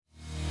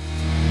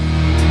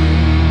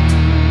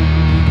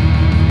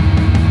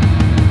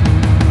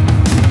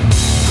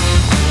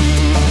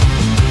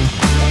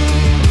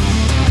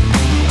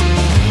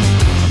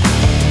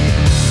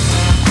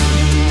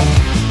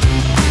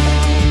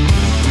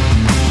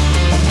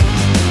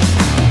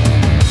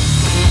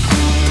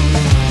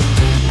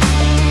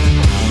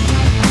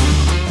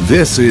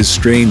This is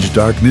Strange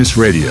Darkness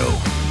Radio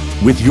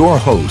with your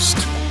host,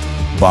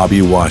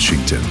 Bobby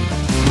Washington.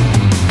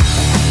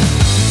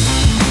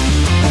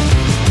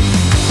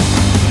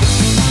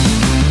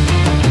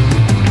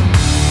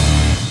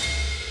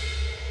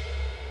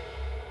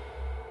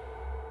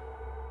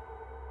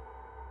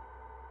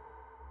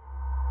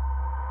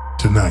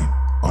 Tonight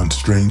on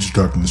Strange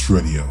Darkness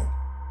Radio,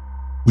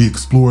 we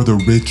explore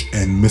the rich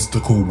and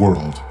mystical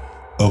world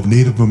of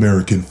Native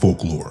American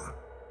folklore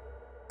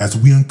as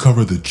we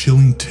uncover the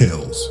chilling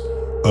tales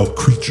of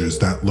creatures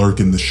that lurk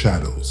in the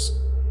shadows,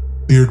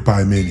 feared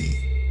by many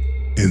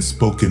and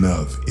spoken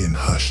of in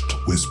hushed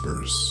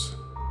whispers.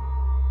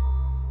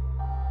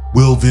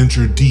 We'll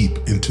venture deep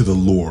into the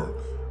lore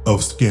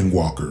of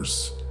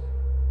skinwalkers,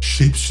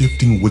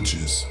 shape-shifting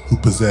witches who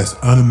possess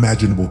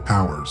unimaginable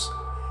powers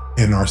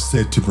and are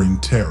said to bring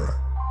terror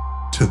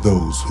to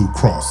those who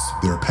cross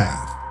their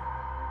path.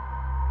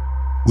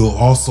 We'll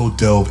also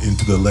delve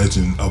into the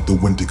legend of the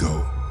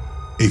Wendigo,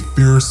 a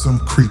fearsome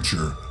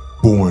creature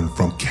born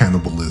from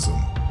cannibalism,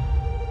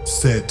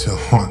 said to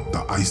haunt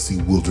the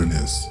icy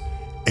wilderness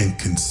and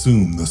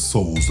consume the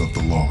souls of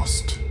the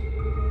lost.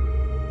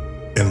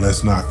 And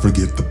let's not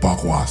forget the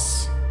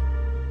Bagwas,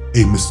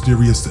 a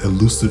mysterious,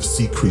 elusive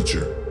sea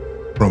creature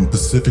from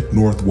Pacific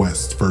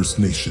Northwest First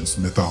Nations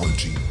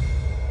mythology,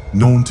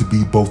 known to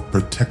be both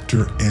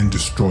protector and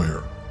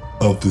destroyer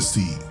of the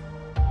sea,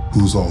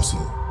 who's also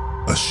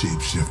a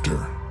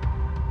shapeshifter.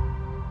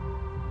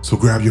 So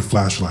grab your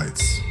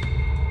flashlights,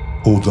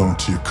 hold on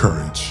to your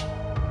courage,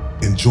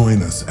 and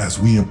join us as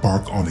we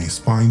embark on a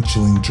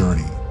spine-chilling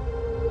journey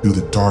through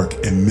the dark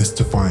and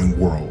mystifying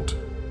world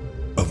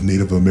of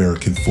Native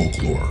American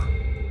folklore.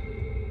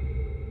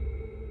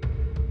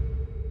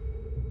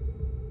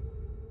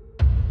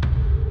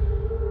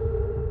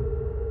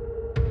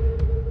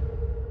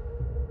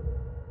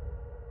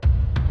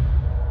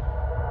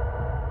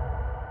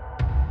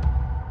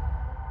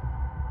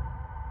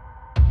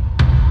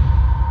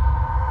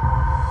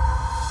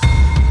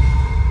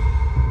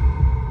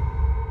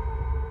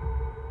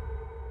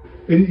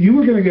 And you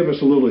were going to give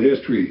us a little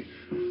history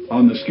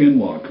on the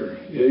Skinwalker.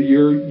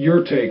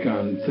 Your take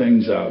on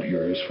things out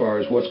here as far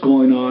as what's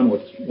going on,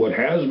 what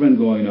has been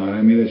going on.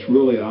 I mean, it's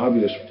really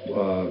obvious,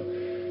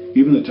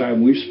 even the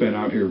time we've spent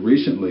out here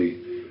recently,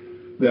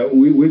 that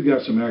we've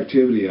got some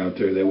activity out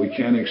there that we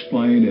can't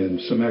explain and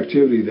some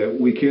activity that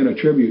we can't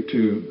attribute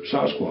to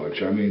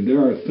Sasquatch. I mean,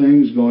 there are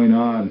things going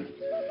on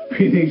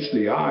beneath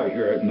the eye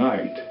here at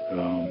night.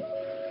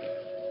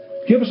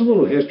 Give us a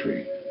little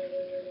history.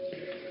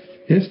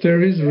 Yes,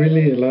 there is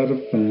really a lot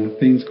of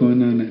things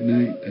going on at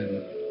night,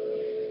 and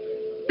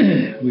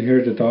we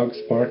hear the dogs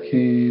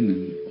barking,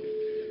 and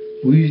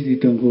we usually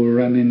don't go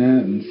running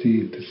out and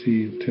to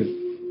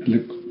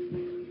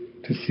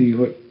see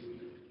what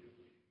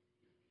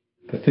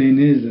the thing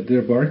is that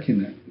they're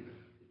barking at.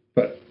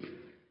 But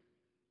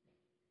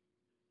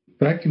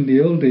back in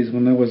the old days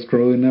when I was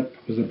growing up, I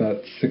was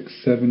about 6,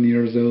 7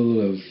 years old.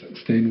 I was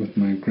staying with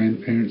my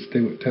grandparents.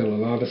 They would tell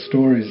a lot of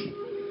stories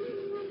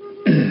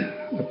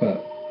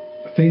about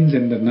things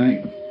in the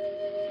night,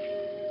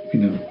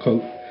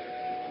 quote.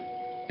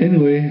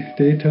 Anyway,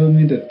 they told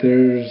me that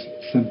there's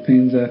some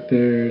things out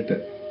there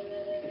that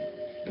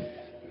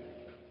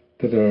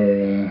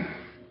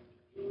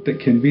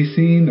can be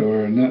seen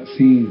or not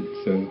seen.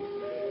 So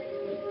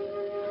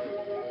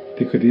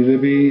they could either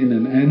be in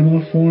an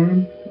animal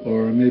form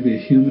or maybe a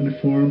human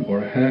form or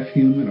half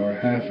human or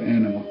half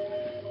animal,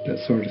 that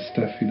sort of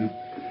stuff,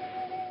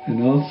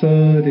 And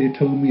also they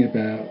told me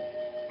about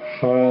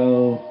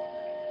how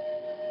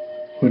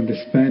when the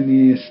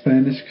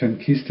Spanish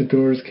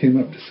conquistadors came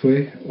up this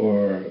way,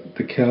 or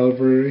the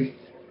cavalry,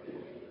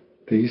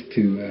 they used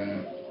to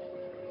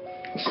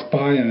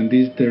spy on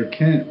their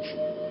camps.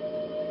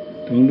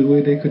 The only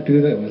way they could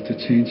do that was to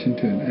change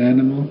into an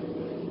animal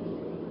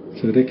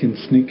so they can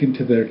sneak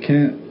into their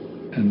camp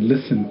and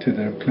listen to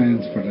their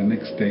plans for the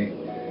next day.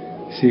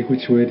 See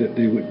which way that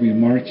they would be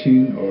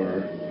marching,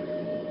 or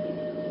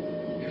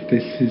if they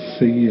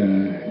see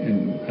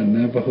in a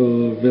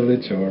Navajo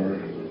village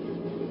or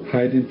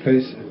hiding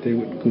place, they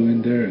would go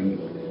in there and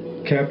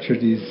capture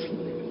these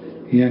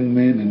young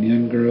men and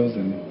young girls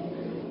and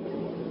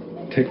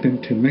take them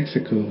to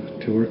Mexico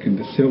to work in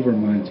the silver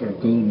mines or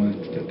gold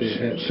mines that they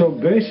had. So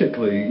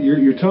basically,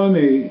 you're telling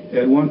me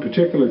at one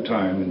particular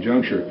time and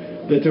juncture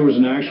that there was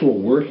an actual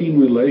working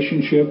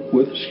relationship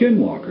with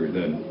Skinwalker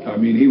then. I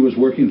mean, he was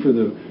working for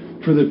the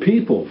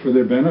people, for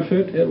their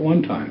benefit at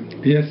one time.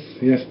 Yes.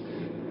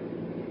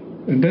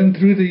 And then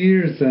through the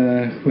years,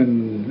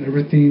 when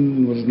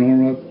everything was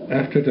normal,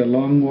 after the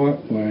long walk,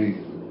 the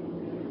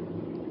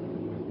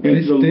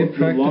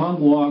long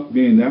walk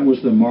being, that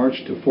was the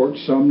march to Fort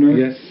Sumner?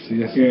 Yes.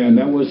 And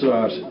that was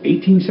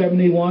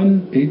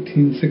 1871?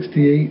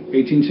 1868.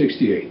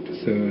 1868.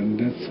 So, and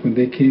that's when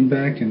they came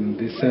back and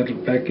they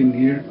settled back in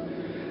here.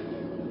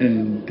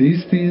 And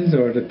these things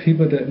are the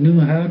people that knew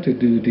how to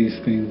do these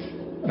things.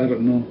 I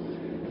don't know.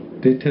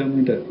 They tell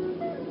me that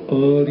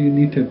all you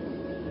need to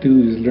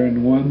do is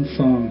learn one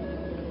song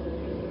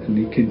and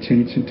you can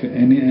change into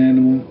any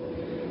animal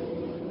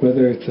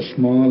whether it's as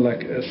small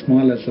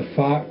as a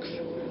fox,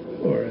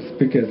 or as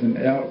big as an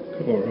elk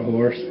or a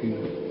horse.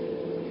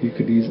 You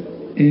could use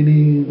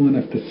any one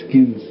of the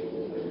skins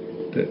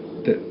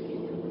that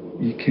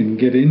you can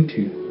get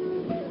into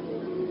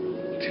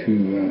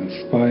to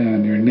spy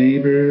on your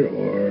neighbor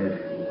or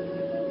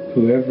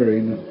whoever.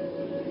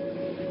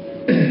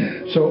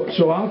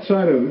 So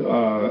outside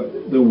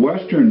of the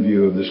Western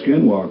view of the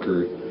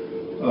Skinwalker,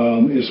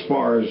 as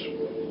far as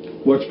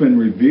what's been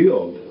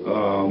revealed,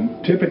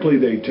 typically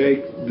they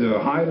take the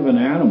hide of an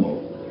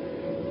animal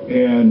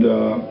and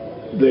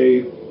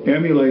they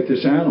emulate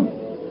this animal.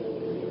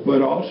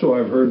 But also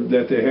I've heard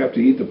that they have to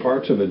eat the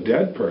parts of a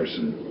dead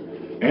person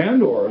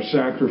and or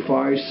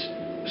sacrifice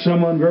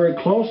someone very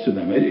close to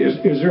them.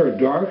 Is there a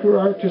darker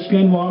art to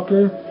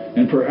Skinwalker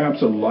and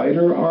perhaps a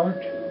lighter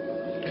art?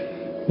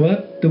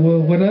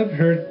 What I've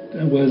heard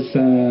was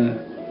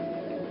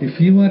if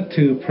you want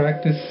to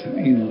practice,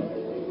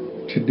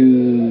 to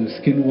do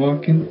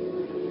skinwalking,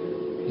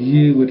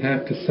 you would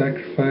have to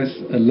sacrifice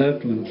a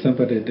loved one,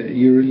 somebody that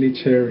you really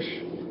cherish.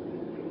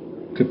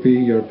 Could be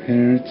your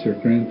parents, your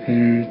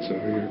grandparents,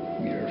 or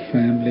your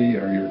family,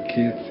 or your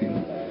kids.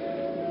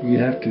 You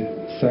have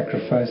to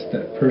sacrifice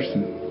that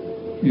person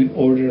in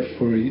order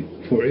for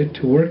it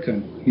to work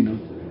on,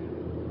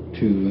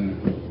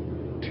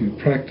 to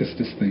practice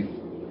this thing.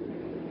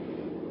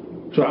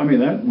 So,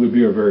 that would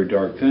be a very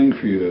dark thing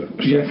for you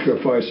to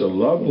sacrifice a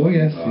loved one. Oh,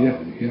 yes,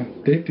 yeah.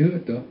 They do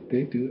it, though.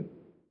 They do it.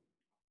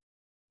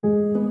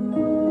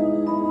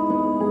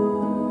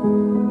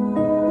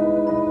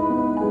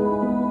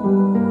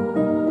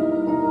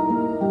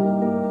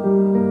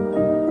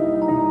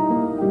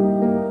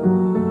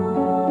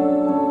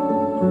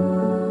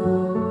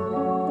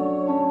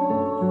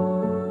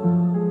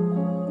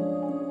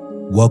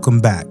 Welcome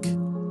back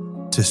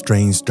to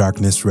Strange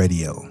Darkness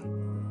Radio.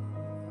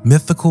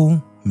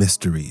 Mythical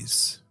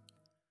Mysteries.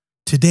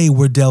 Today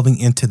we're delving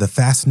into the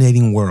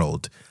fascinating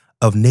world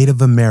of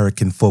Native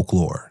American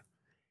folklore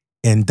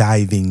and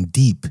diving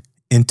deep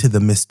into the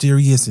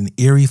mysterious and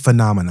eerie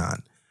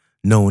phenomenon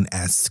known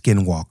as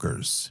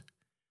skinwalkers.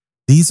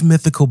 These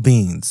mythical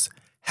beings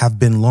have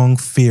been long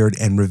feared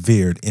and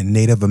revered in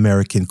Native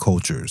American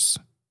cultures,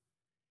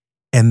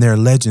 and their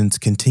legends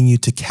continue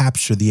to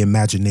capture the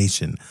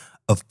imagination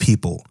of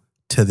people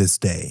to this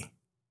day.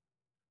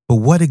 But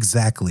what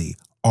exactly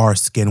are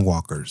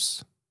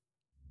skinwalkers?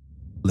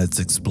 Let's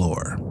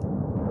explore.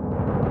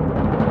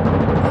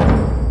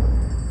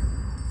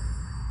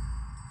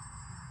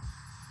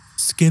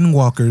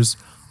 Skinwalkers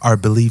are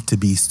believed to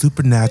be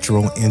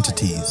supernatural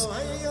entities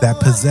that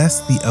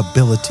possess the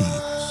ability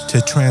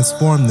to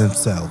transform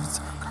themselves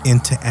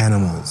into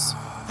animals,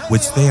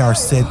 which they are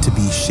said to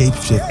be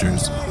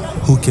shapeshifters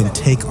who can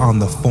take on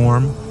the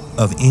form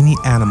of any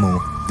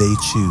animal they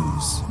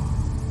choose,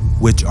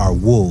 which are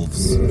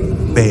wolves,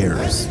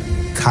 bears,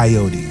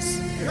 coyotes,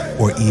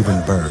 or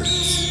even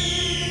birds.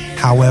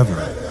 However,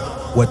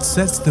 what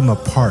sets them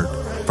apart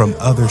from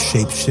other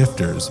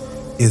shapeshifters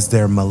is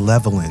their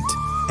malevolent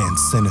and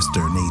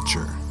sinister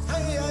nature.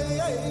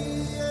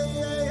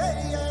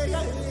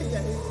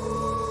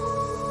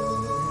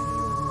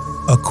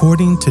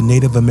 According to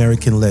Native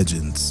American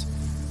legends,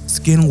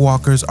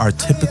 skinwalkers are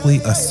typically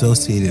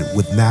associated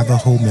with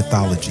Navajo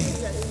mythology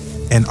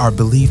and are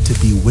believed to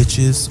be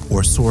witches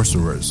or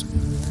sorcerers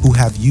who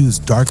have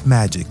used dark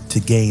magic to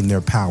gain their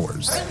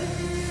powers.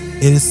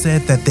 It is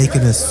said that they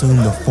can assume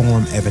the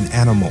form of an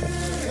animal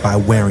by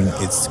wearing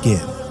its skin,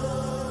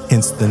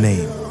 hence the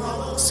name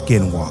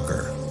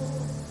Skinwalker.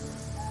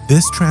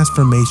 This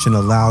transformation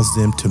allows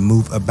them to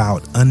move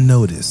about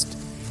unnoticed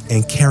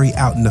and carry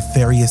out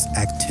nefarious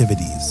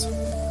activities,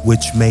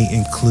 which may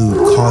include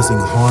causing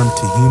harm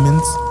to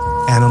humans,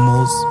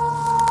 animals,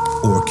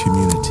 or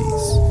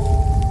communities.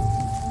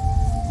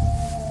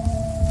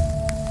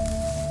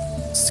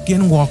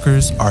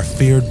 Skinwalkers are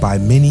feared by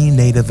many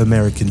Native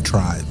American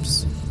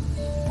tribes,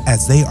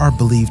 as they are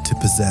believed to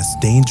possess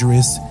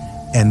dangerous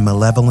and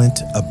malevolent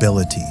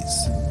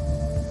abilities.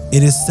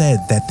 It is said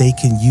that they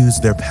can use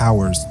their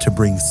powers to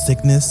bring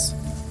sickness,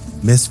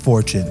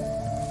 misfortune,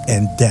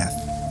 and death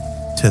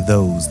to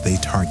those they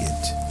target.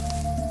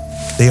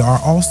 They are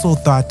also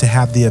thought to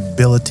have the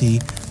ability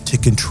to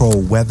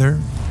control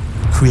weather,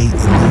 create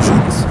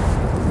illusions,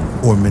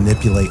 or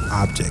manipulate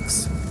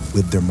objects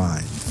with their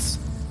minds.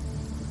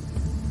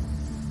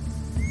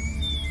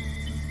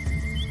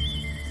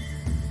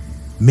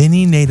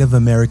 Many Native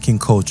American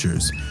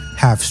cultures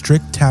have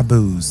strict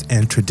taboos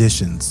and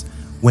traditions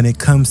when it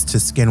comes to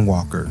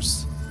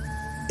skinwalkers.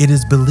 It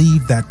is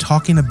believed that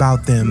talking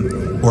about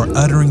them or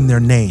uttering their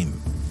name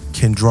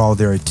can draw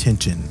their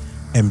attention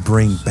and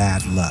bring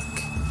bad luck.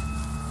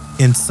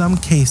 In some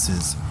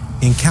cases,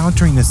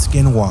 encountering a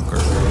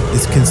skinwalker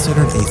is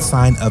considered a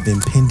sign of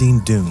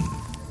impending doom,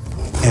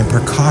 and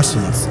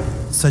precautions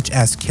such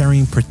as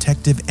carrying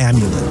protective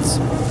amulets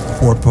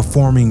or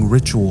performing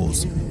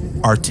rituals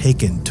are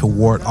taken to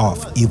ward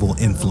off evil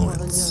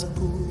influence.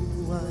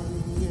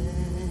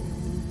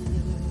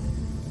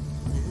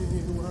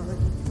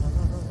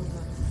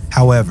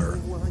 However,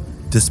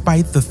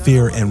 Despite the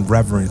fear and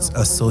reverence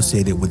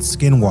associated with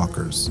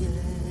skinwalkers,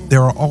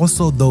 there are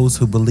also those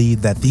who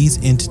believe that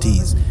these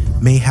entities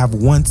may have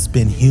once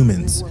been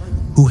humans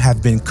who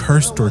have been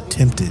cursed or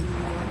tempted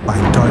by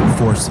dark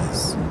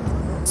forces.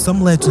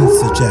 Some legends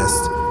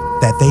suggest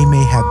that they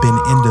may have been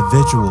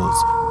individuals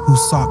who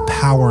sought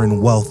power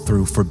and wealth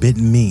through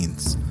forbidden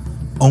means,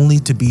 only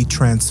to be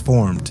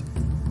transformed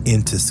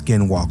into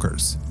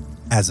skinwalkers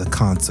as a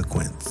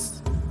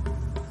consequence.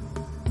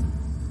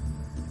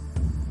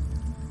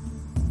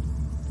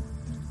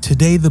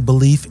 Today, the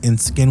belief in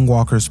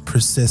skinwalkers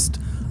persists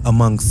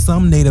among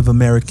some Native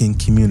American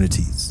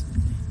communities,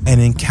 and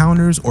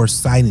encounters or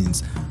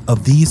sightings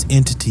of these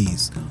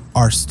entities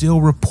are still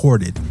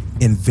reported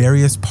in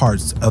various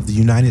parts of the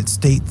United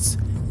States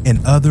and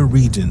other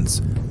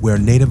regions where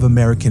Native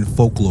American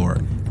folklore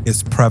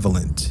is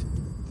prevalent.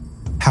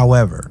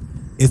 However,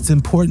 it's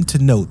important to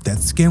note that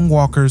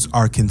skinwalkers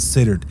are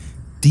considered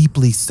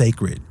deeply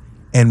sacred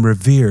and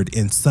revered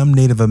in some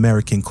Native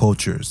American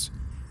cultures,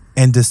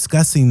 and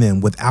discussing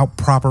them without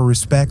proper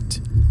respect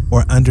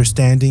or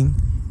understanding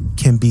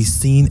can be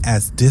seen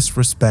as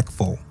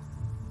disrespectful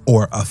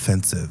or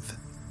offensive.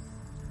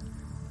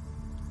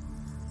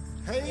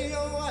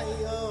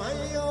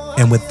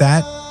 And with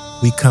that,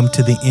 we come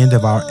to the end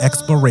of our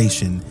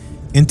exploration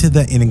into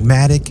the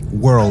enigmatic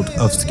world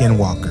of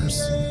skinwalkers.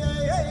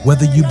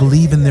 Whether you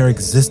believe in their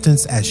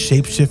existence as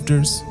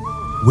shapeshifters,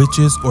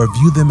 witches, or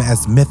view them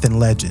as myth and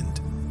legend,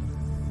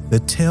 the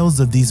tales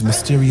of these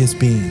mysterious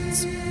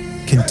beings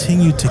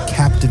continue to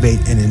captivate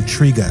and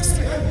intrigue us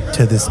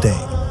to this day.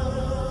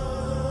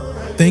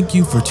 Thank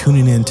you for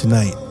tuning in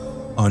tonight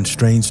on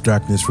Strange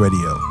Darkness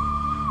Radio.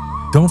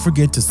 Don't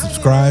forget to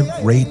subscribe,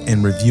 rate,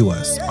 and review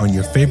us on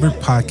your favorite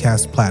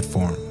podcast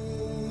platform.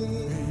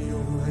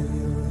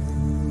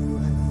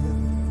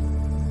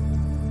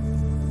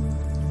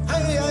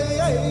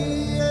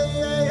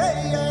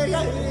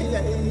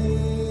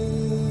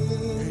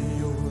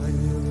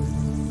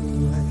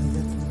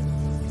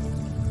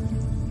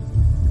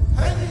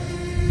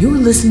 You're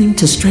listening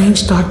to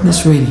Strange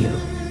Darkness Radio,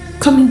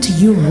 coming to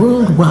you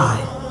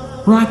worldwide,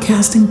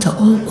 broadcasting to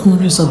all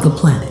corners of the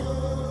planet.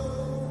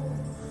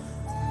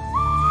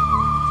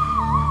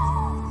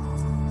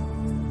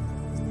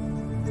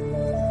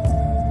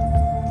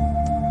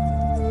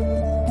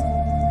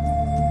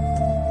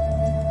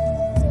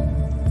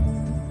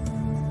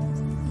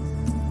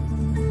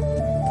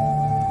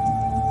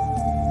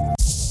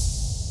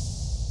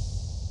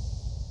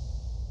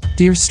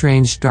 Dear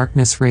Strange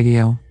Darkness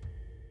Radio,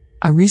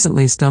 I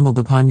recently stumbled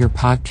upon your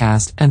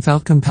podcast and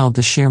felt compelled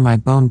to share my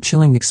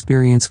bone-chilling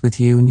experience with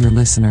you and your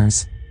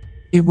listeners.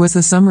 It was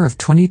the summer of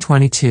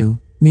 2022.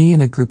 Me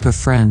and a group of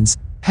friends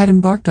had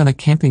embarked on a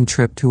camping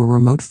trip to a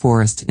remote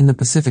forest in the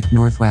Pacific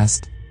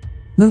Northwest.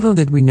 Little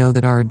did we know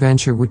that our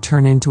adventure would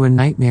turn into a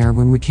nightmare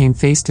when we came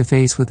face to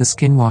face with a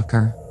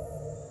skinwalker.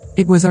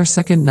 It was our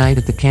second night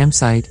at the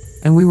campsite,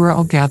 and we were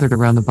all gathered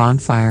around the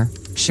bonfire,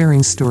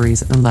 sharing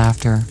stories and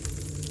laughter.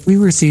 We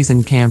were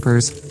seasoned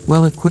campers,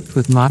 well equipped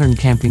with modern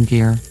camping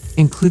gear,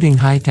 including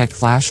high-tech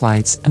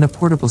flashlights and a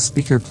portable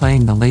speaker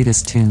playing the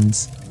latest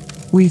tunes.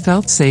 We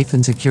felt safe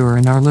and secure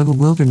in our little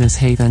wilderness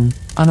haven,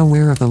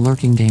 unaware of the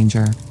lurking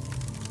danger.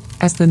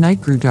 As the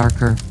night grew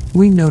darker,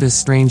 we noticed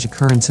strange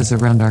occurrences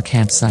around our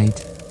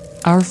campsite.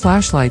 Our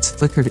flashlights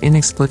flickered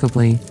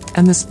inexplicably,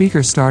 and the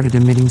speaker started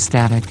emitting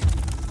static.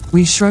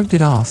 We shrugged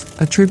it off,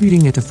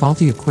 attributing it to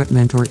faulty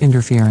equipment or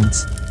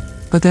interference.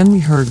 But then we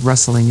heard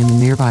rustling in the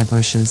nearby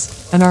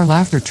bushes, and our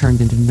laughter turned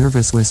into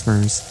nervous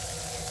whispers.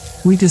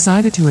 We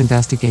decided to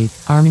investigate,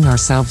 arming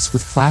ourselves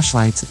with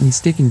flashlights and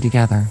sticking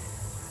together.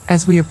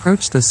 As we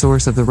approached the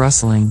source of the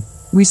rustling,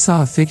 we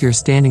saw a figure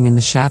standing in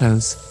the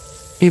shadows.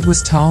 It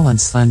was tall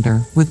and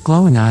slender, with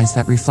glowing eyes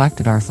that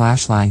reflected our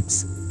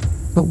flashlights.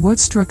 But what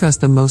struck us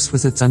the most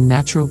was its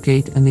unnatural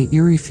gait and the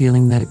eerie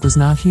feeling that it was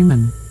not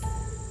human.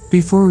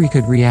 Before we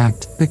could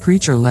react, the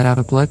creature let out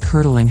a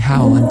blood-curdling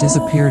howl and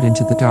disappeared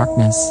into the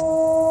darkness.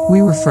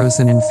 We were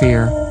frozen in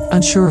fear,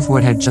 unsure of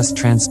what had just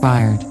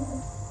transpired.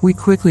 We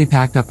quickly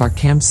packed up our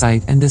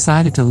campsite and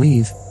decided to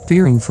leave,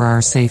 fearing for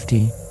our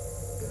safety.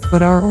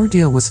 But our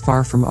ordeal was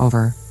far from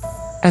over.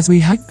 As we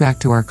hiked back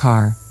to our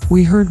car,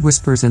 we heard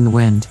whispers in the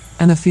wind,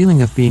 and the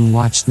feeling of being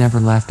watched never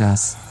left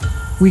us.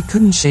 We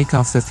couldn't shake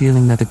off the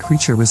feeling that the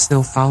creature was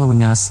still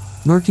following us,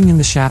 lurking in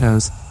the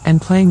shadows,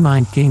 and playing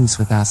mind games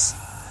with us.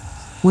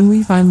 When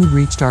we finally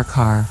reached our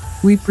car,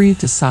 we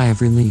breathed a sigh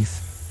of relief.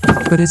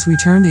 But as we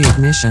turned the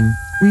ignition,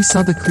 we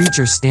saw the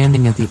creature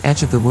standing at the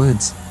edge of the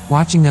woods,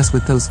 watching us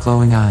with those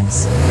glowing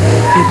eyes.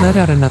 It let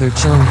out another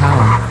chilling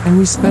howl, and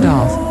we sped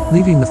off,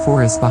 leaving the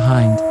forest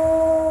behind.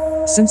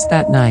 Since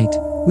that night,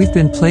 we've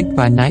been plagued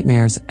by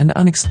nightmares and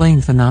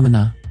unexplained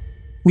phenomena.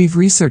 We've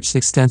researched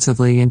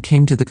extensively and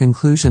came to the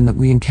conclusion that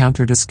we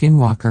encountered a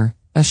skinwalker,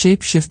 a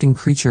shape-shifting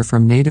creature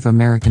from Native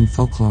American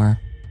folklore.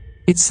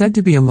 It's said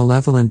to be a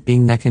malevolent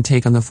being that can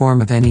take on the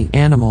form of any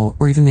animal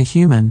or even a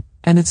human,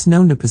 and it's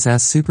known to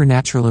possess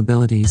supernatural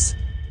abilities.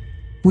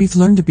 We've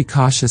learned to be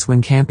cautious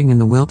when camping in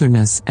the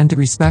wilderness and to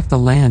respect the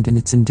land and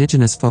its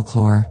indigenous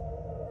folklore.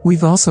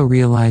 We've also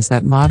realized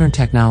that modern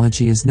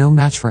technology is no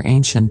match for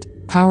ancient,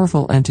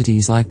 powerful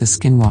entities like the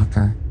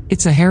Skinwalker.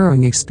 It's a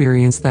harrowing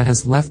experience that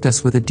has left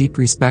us with a deep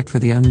respect for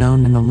the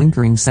unknown and a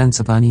lingering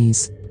sense of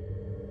unease.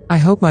 I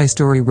hope my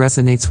story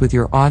resonates with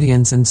your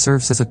audience and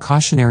serves as a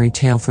cautionary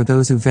tale for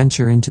those who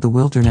venture into the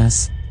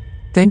wilderness.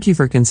 Thank you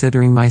for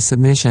considering my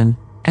submission,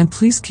 and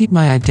please keep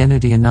my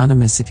identity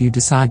anonymous if you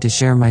decide to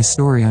share my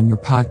story on your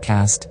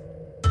podcast.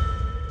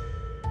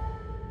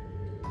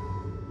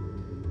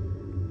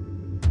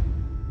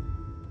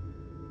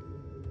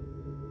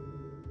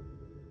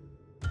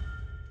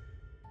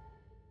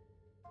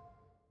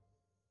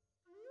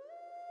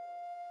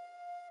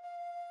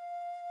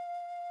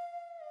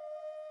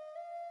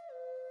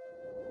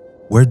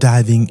 We're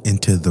diving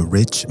into the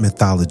rich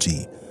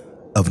mythology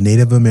of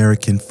Native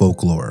American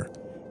folklore.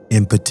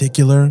 In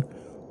particular,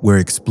 we're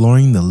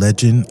exploring the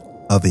legend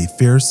of a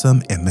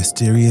fearsome and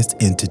mysterious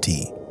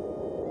entity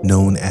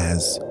known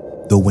as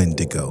the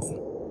Wendigo.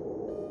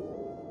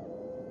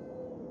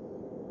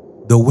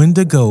 The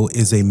Wendigo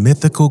is a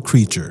mythical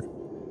creature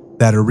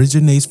that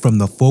originates from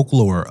the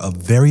folklore of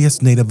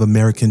various Native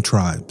American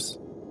tribes,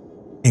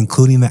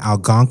 including the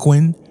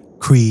Algonquin,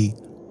 Cree,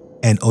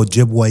 and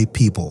Ojibwe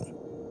people.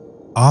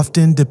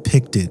 Often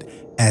depicted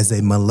as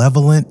a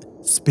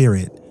malevolent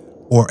spirit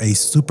or a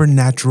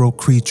supernatural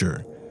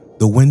creature,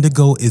 the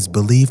Wendigo is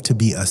believed to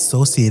be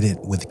associated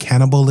with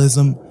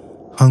cannibalism,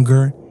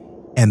 hunger,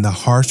 and the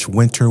harsh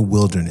winter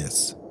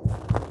wilderness.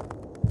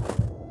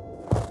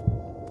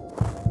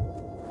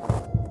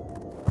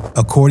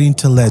 According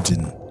to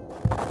legend,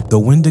 the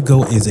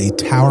Wendigo is a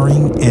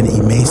towering and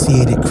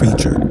emaciated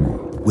creature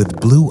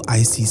with blue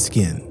icy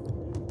skin,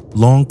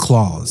 long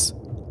claws,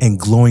 and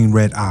glowing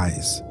red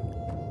eyes.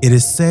 It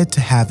is said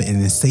to have an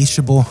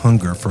insatiable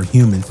hunger for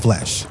human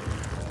flesh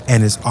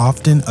and is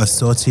often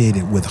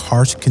associated with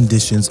harsh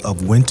conditions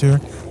of winter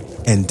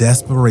and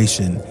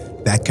desperation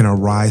that can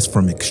arise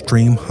from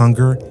extreme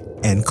hunger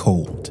and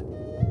cold.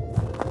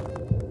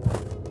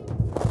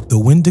 The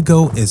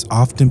Wendigo is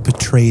often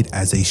portrayed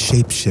as a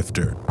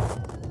shapeshifter,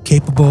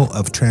 capable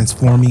of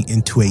transforming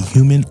into a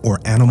human or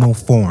animal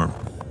form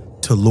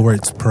to lure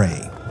its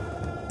prey.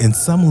 In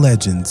some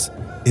legends,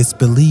 it's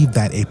believed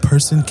that a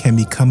person can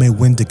become a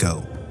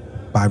Wendigo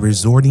by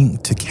resorting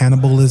to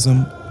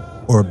cannibalism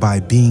or by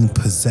being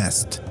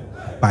possessed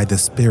by the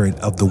spirit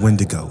of the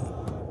Wendigo.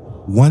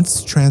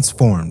 Once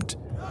transformed,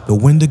 the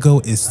Wendigo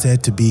is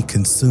said to be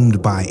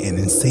consumed by an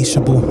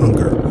insatiable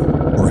hunger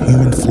for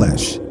human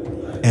flesh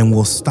and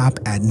will stop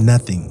at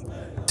nothing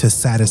to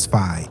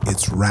satisfy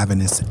its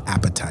ravenous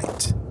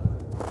appetite.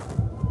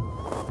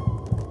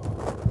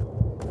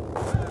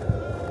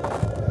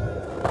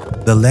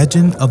 The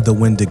legend of the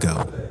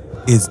Wendigo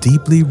is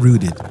deeply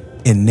rooted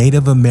in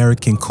Native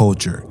American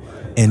culture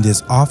and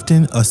is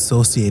often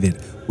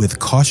associated with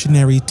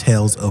cautionary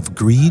tales of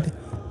greed,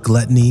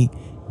 gluttony,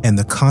 and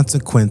the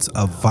consequence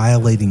of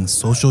violating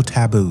social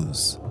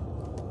taboos.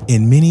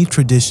 In many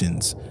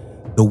traditions,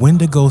 the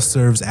Wendigo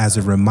serves as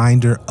a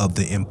reminder of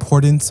the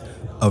importance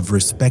of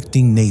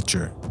respecting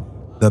nature,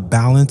 the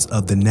balance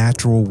of the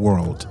natural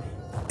world,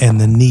 and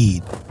the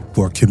need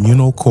for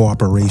communal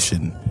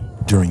cooperation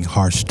during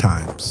harsh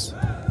times.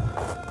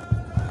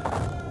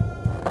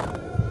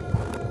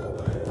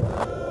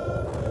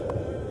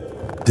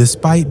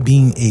 Despite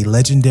being a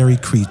legendary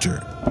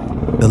creature,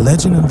 the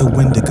legend of the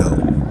Wendigo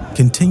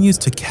continues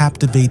to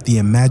captivate the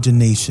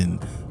imagination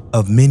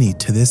of many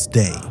to this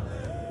day.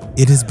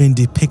 It has been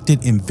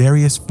depicted in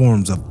various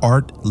forms of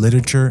art,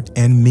 literature,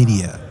 and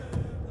media,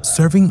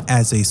 serving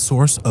as a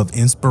source of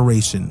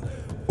inspiration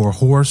for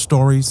horror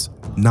stories,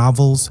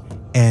 novels,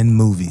 and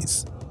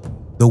movies.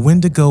 The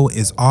Wendigo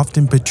is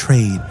often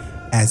portrayed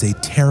as a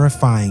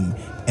terrifying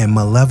and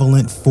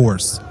malevolent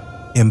force,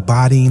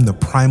 embodying the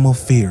primal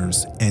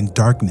fears and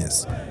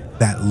darkness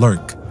that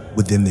lurk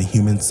within the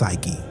human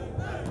psyche.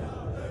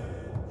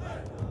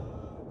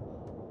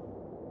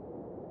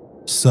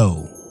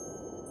 So,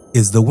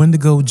 is the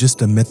Wendigo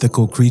just a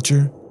mythical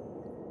creature?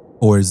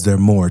 Or is there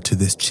more to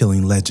this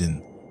chilling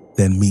legend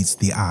than meets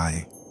the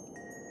eye?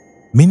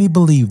 Many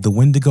believe the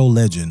Wendigo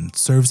legend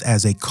serves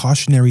as a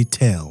cautionary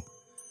tale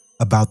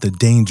about the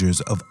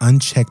dangers of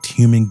unchecked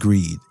human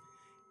greed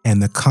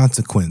and the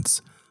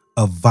consequence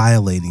of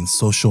violating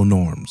social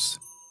norms.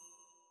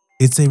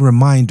 It's a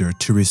reminder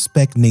to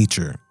respect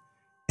nature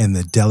and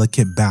the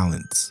delicate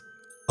balance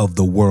of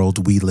the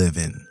world we live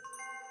in.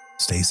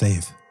 Stay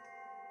safe.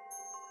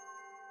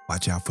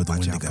 Watch out for the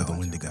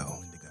Wendigo.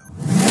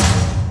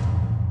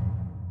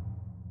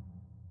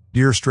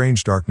 Dear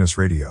Strange Darkness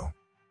Radio,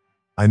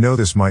 I know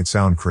this might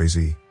sound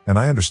crazy, and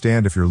I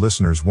understand if your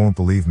listeners won't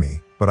believe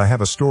me, but I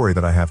have a story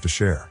that I have to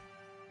share.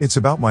 It's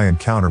about my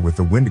encounter with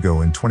the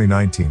Wendigo in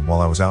 2019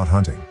 while I was out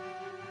hunting.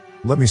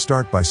 Let me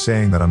start by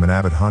saying that I'm an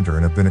avid hunter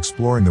and have been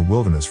exploring the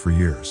wilderness for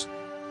years.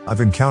 I've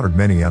encountered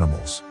many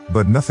animals,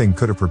 but nothing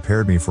could have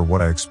prepared me for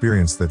what I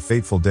experienced that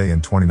fateful day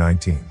in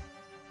 2019.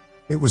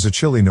 It was a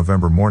chilly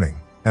November morning,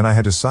 and I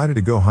had decided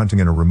to go hunting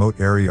in a remote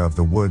area of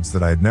the woods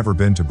that I had never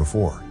been to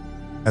before.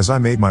 As I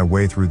made my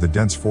way through the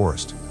dense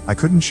forest, I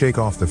couldn't shake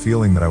off the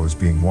feeling that I was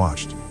being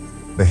watched.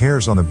 The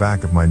hairs on the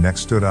back of my neck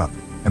stood up,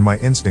 and my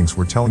instincts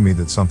were telling me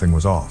that something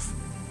was off.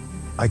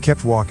 I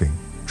kept walking,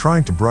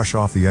 trying to brush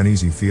off the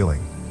uneasy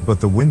feeling, but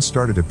the wind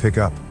started to pick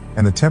up,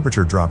 and the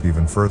temperature dropped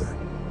even further.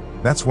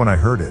 That's when I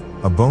heard it,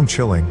 a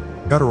bone-chilling,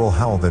 guttural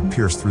howl that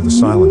pierced through the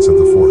silence of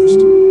the forest.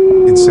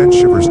 It sent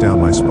shivers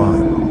down my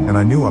spine, and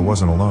I knew I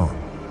wasn't alone.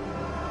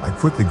 I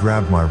quickly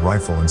grabbed my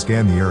rifle and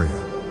scanned the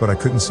area, but I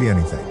couldn't see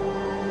anything.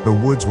 The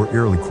woods were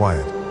eerily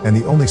quiet, and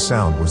the only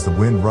sound was the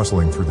wind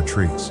rustling through the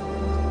trees.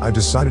 I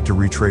decided to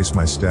retrace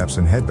my steps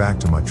and head back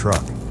to my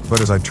truck, but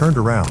as I turned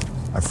around,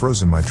 I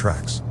froze in my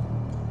tracks.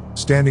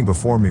 Standing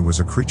before me was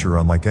a creature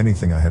unlike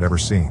anything I had ever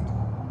seen.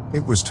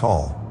 It was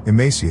tall,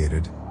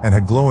 emaciated, and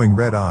had glowing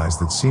red eyes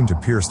that seemed to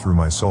pierce through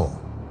my soul.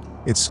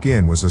 Its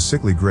skin was a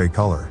sickly gray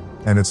color,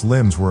 and its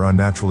limbs were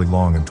unnaturally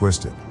long and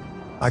twisted.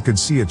 I could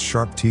see its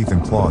sharp teeth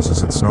and claws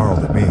as it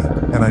snarled at me,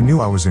 and I knew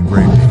I was in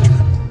grave danger.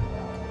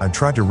 I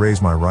tried to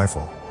raise my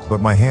rifle, but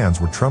my hands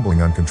were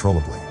trembling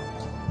uncontrollably.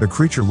 The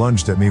creature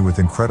lunged at me with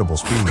incredible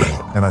speed,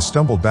 and I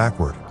stumbled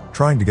backward,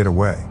 trying to get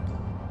away.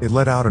 It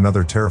let out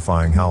another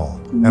terrifying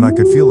howl, and I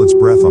could feel its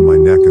breath on my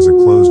neck as it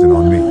closed in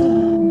on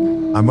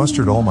me. I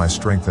mustered all my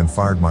strength and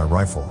fired my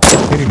rifle,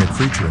 hitting the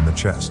creature in the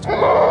chest. It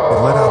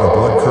let out a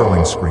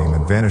blood-curdling scream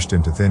and vanished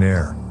into thin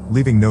air,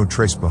 leaving no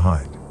trace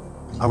behind.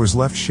 I was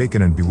left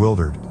shaken and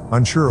bewildered,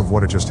 unsure of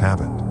what had just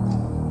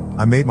happened.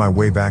 I made my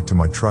way back to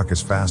my truck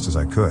as fast as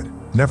I could,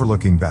 never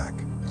looking back.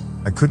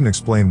 I couldn't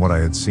explain what I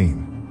had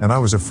seen, and I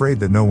was afraid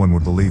that no one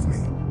would believe me.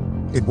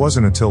 It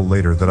wasn't until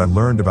later that I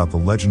learned about the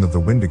legend of the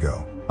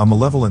Wendigo, a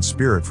malevolent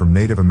spirit from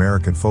Native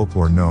American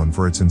folklore known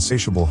for its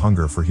insatiable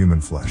hunger for human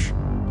flesh.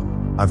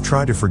 I've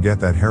tried to forget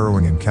that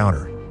harrowing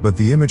encounter, but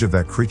the image of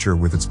that creature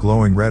with its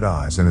glowing red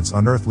eyes and its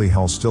unearthly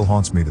howl still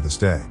haunts me to this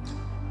day.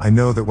 I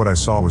know that what I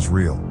saw was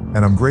real,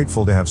 and I'm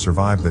grateful to have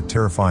survived that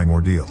terrifying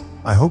ordeal.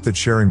 I hope that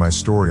sharing my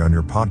story on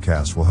your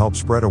podcast will help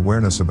spread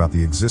awareness about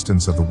the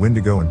existence of the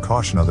Wendigo and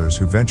caution others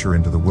who venture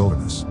into the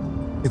wilderness.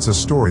 It's a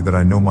story that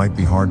I know might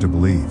be hard to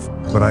believe,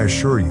 but I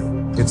assure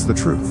you, it's the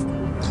truth.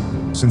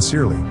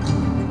 Sincerely,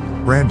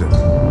 Brandon.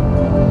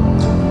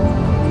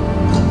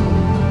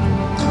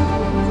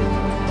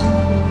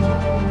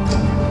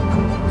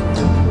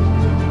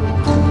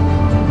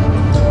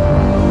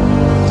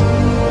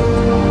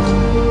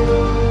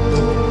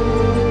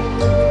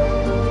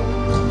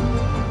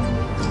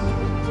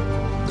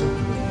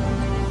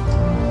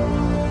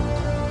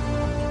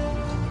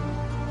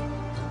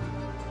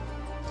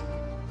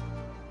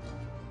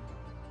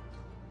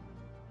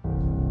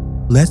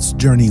 Let's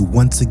journey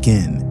once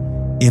again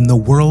in the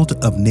world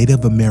of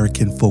Native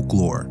American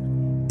folklore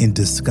and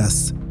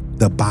discuss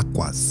the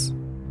Bakwas.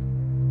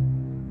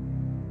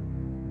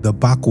 The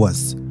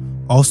Bakwas,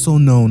 also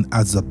known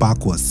as the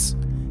Bakwas,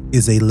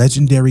 is a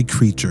legendary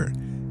creature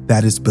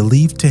that is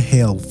believed to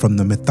hail from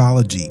the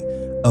mythology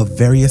of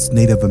various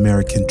Native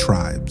American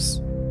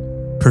tribes,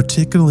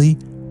 particularly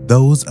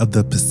those of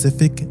the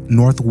Pacific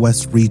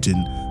Northwest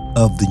region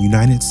of the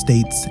United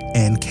States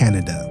and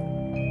Canada.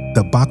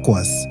 The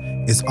Bakwas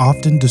is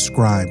often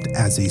described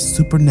as a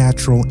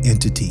supernatural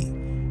entity,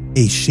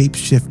 a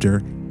shapeshifter,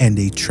 and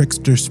a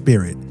trickster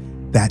spirit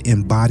that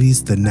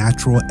embodies the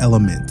natural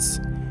elements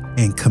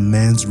and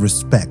commands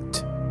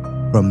respect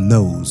from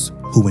those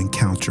who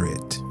encounter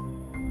it.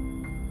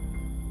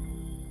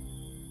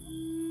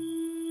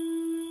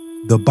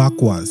 The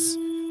Bakwas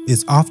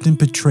is often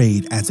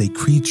portrayed as a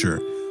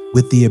creature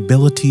with the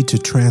ability to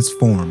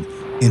transform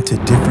into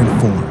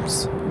different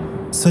forms,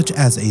 such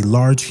as a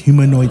large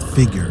humanoid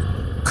figure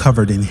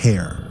covered in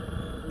hair,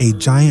 a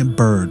giant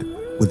bird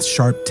with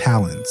sharp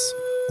talons,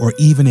 or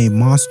even a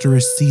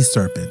monstrous sea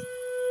serpent.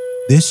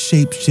 This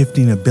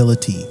shape-shifting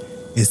ability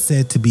is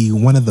said to be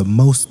one of the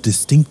most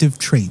distinctive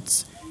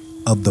traits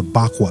of the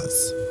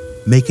Bakwas,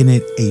 making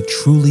it a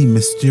truly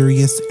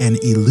mysterious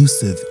and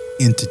elusive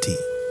entity.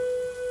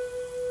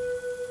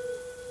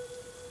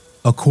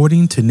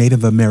 According to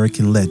Native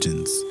American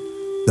legends,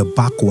 the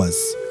Bakwas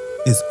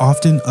is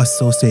often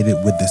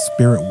associated with the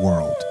spirit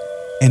world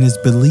and is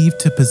believed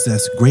to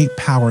possess great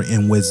power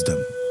and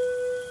wisdom.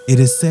 It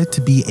is said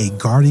to be a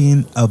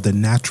guardian of the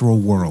natural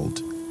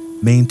world,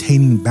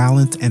 maintaining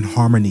balance and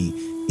harmony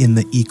in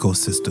the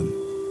ecosystem.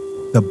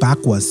 The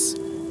Bakwas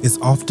is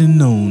often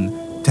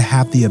known to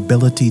have the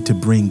ability to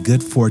bring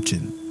good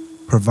fortune,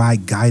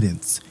 provide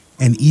guidance,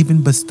 and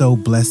even bestow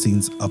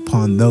blessings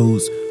upon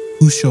those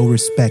who show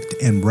respect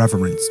and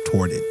reverence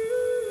toward it.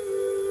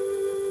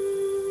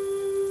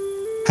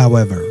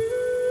 However,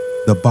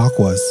 the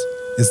Bakwas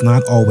is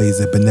not always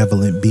a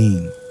benevolent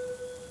being.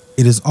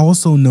 It is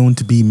also known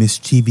to be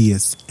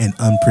mischievous and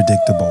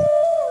unpredictable,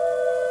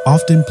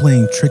 often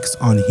playing tricks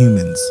on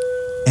humans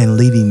and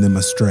leading them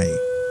astray.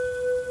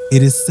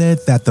 It is said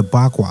that the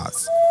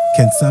Bakwas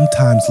can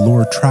sometimes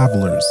lure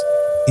travelers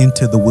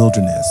into the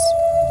wilderness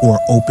or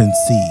open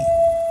sea,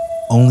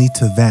 only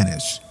to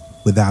vanish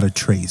without a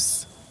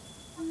trace,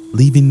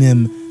 leaving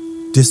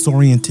them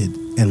disoriented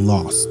and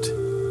lost.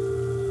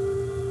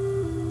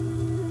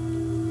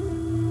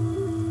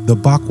 the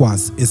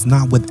Bakwas is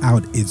not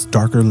without its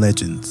darker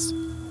legends.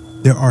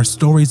 There are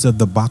stories of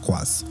the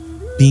Bakwas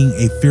being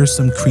a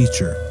fearsome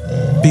creature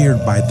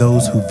feared by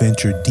those who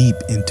venture deep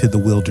into the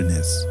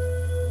wilderness.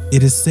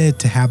 It is said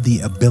to have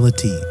the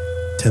ability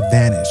to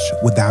vanish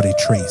without a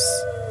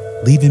trace,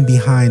 leaving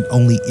behind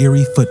only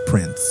eerie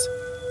footprints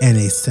and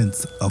a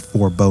sense of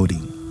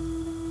foreboding.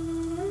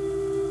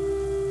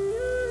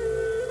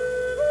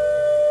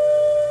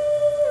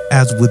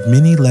 As with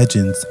many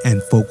legends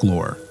and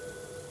folklore,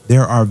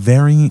 there are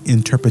varying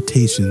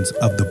interpretations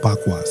of the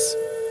Bakwas,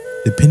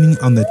 depending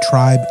on the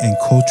tribe and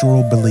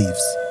cultural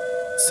beliefs.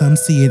 Some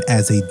see it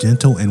as a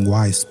gentle and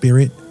wise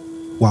spirit,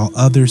 while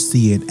others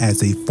see it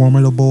as a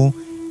formidable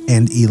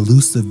and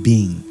elusive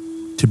being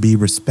to be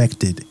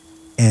respected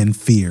and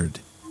feared.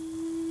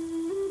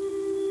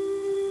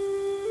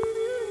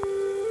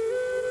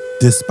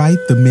 Despite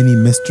the many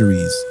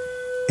mysteries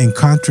and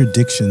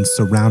contradictions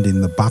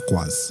surrounding the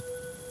Bakwas,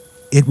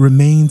 it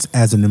remains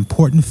as an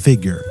important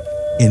figure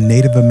in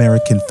Native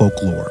American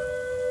folklore,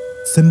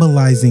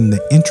 symbolizing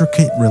the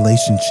intricate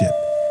relationship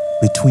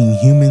between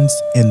humans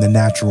and the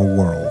natural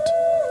world.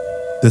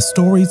 The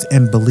stories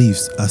and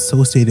beliefs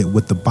associated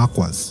with the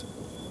Bakwas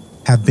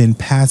have been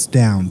passed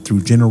down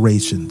through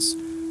generations,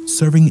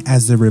 serving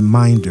as a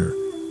reminder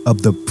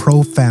of the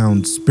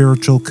profound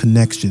spiritual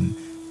connection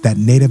that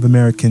Native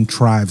American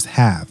tribes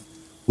have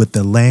with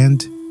the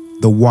land,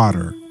 the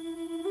water,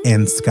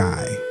 and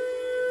sky.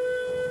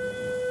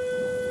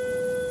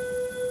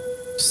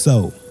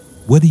 So,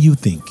 what do you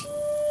think?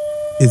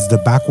 Is the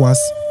Bakwas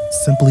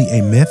simply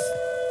a myth,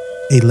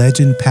 a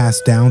legend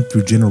passed down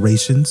through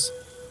generations?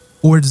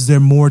 Or is there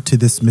more to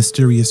this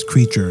mysterious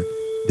creature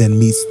than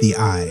meets the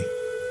eye?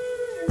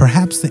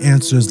 Perhaps the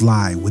answers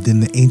lie within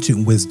the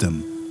ancient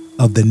wisdom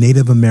of the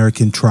Native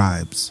American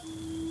tribes,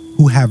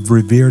 who have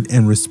revered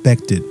and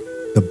respected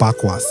the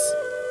Bakwas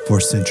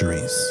for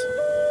centuries.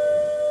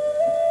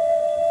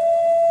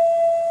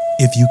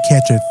 If you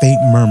catch a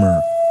faint murmur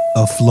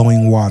of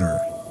flowing water,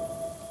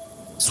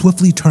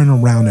 swiftly turn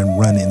around and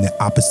run in the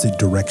opposite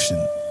direction.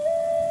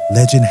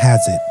 Legend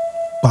has it,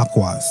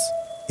 Bakwas,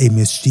 a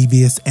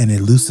mischievous and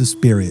elusive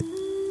spirit,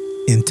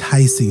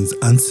 enticing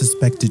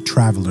unsuspected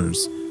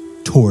travelers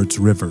towards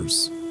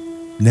rivers,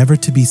 never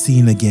to be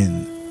seen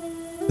again.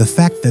 The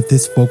fact that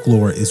this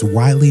folklore is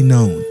widely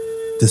known,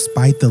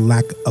 despite the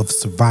lack of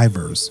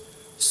survivors,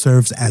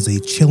 serves as a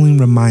chilling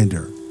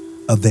reminder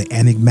of the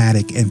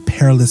enigmatic and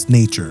perilous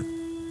nature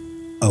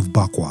of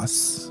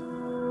Bakwas.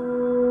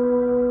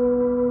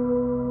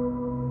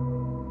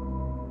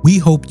 We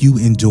hope you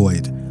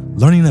enjoyed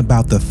learning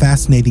about the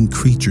fascinating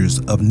creatures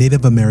of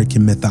Native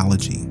American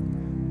mythology.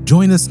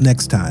 Join us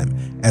next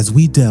time as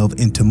we delve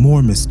into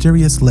more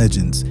mysterious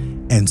legends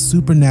and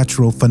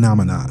supernatural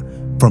phenomena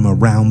from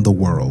around the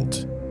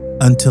world.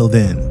 Until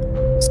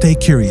then, stay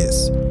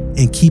curious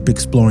and keep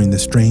exploring the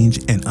strange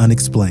and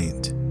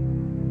unexplained.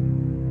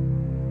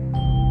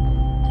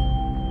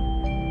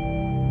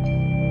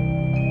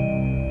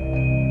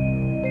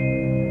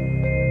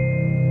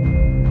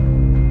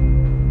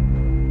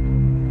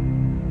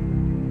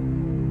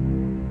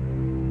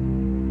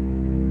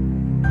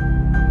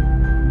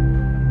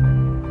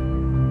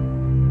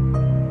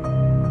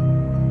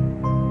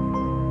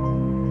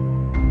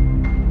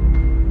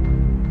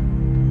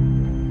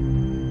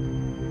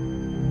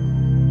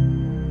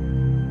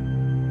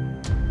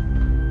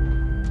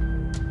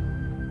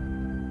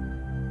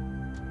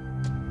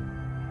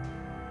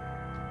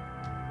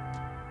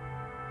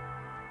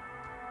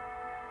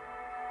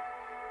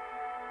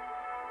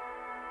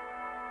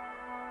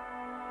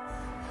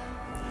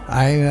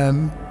 I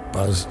am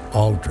Buzz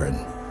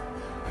Aldrin,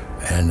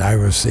 and I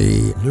was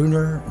the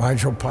lunar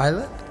module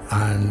pilot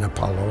on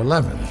Apollo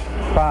 11.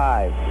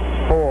 5,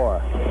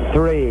 4,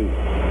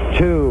 3,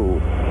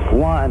 2,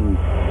 1,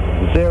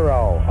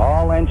 0.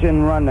 All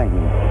engine running.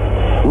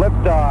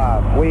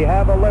 Liftoff. We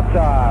have a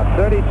liftoff.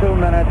 32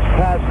 minutes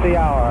past the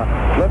hour.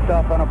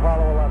 Liftoff on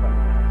Apollo 11.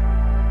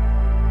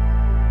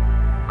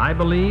 I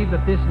believe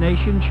that this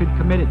nation should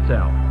commit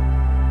itself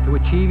to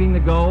achieving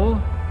the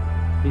goal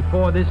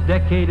before this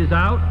decade is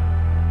out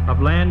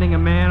of landing a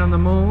man on the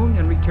moon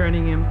and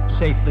returning him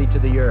safely to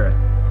the earth.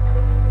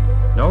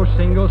 No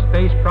single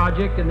space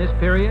project in this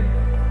period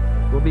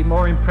will be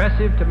more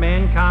impressive to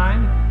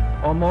mankind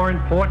or more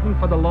important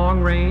for the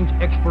long-range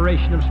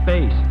exploration of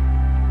space,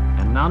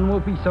 and none will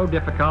be so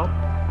difficult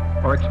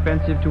or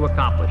expensive to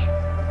accomplish.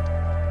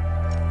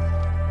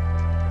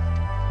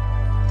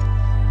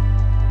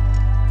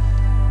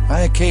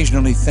 I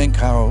occasionally think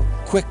how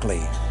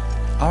quickly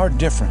our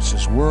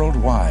differences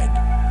worldwide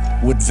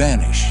would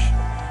vanish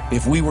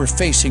if we were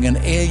facing an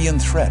alien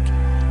threat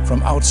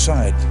from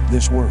outside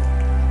this world.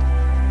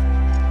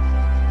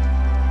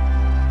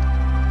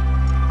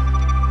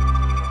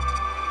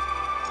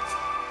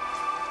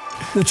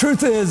 The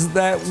truth is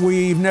that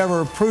we've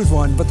never proved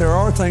one, but there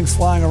are things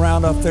flying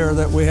around up there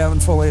that we haven't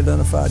fully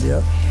identified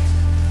yet.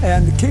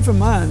 And keep in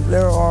mind,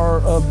 there are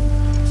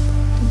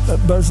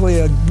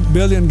basically 1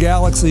 billion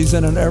galaxies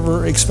in an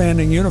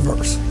ever-expanding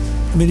universe.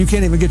 I mean, you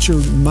can't even get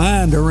your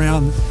mind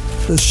around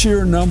the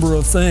sheer number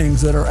of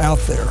things that are out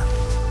there.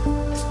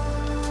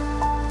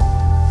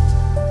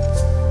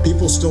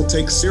 People still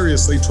take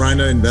seriously trying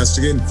to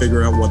investigate and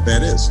figure out what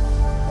that is.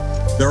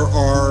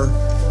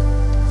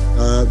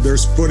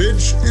 There's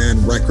footage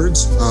and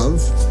records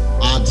of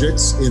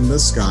objects in the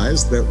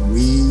skies that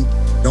we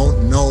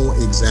don't know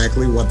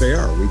exactly what they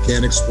are. We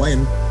can't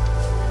explain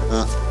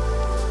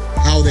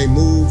how they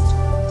moved,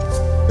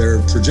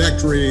 their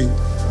trajectory.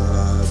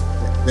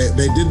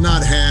 They did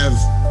not have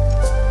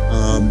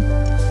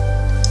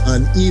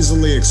an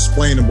easily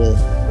explainable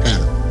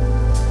pattern.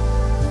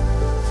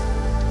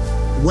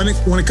 When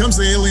it comes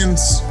to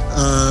aliens,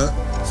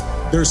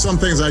 there's some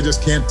things I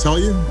just can't tell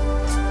you.